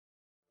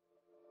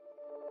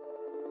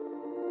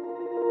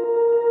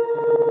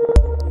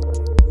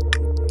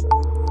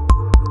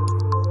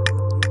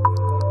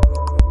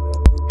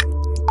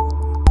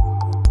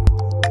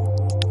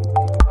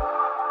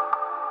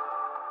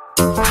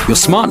Your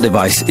smart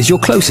device is your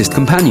closest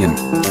companion.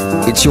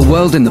 It's your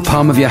world in the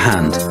palm of your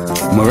hand,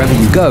 and wherever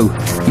you go,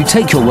 you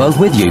take your world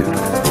with you.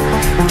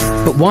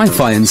 But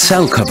Wi-Fi and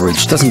cell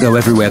coverage doesn't go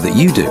everywhere that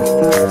you do.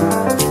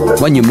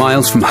 When you're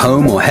miles from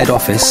home or head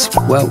office,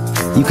 well,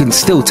 you can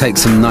still take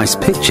some nice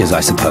pictures,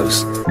 I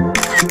suppose.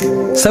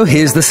 So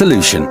here's the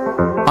solution.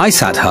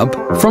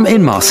 iSatHub from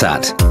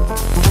Inmarsat,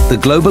 the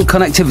global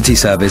connectivity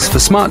service for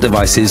smart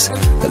devices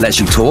that lets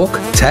you talk,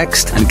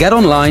 text, and get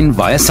online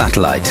via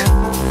satellite.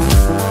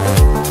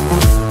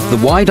 The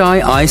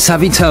WideEye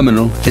iSavvy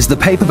terminal is the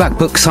paperback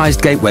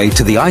book-sized gateway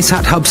to the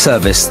iSatHub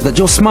service that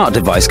your smart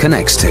device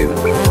connects to.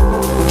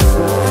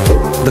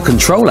 The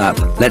Control app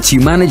lets you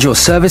manage your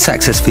service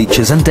access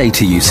features and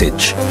data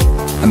usage.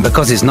 And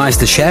because it's nice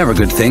to share a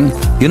good thing,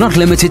 you're not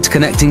limited to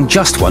connecting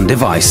just one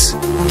device.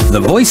 The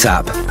Voice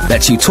app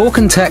lets you talk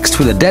and text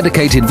with a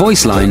dedicated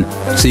voice line,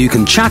 so you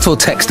can chat or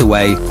text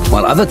away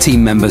while other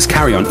team members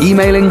carry on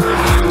emailing,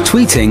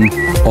 tweeting,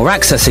 or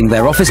accessing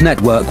their office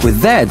network with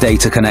their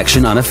data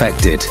connection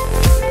unaffected.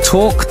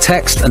 Talk,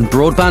 text, and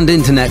broadband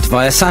internet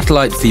via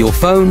satellite for your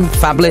phone,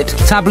 phablet,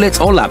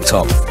 tablet, or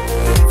laptop.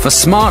 For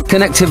smart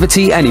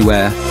connectivity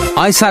anywhere,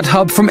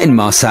 iSatHub from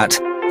Inmarsat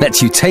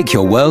lets you take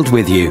your world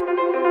with you.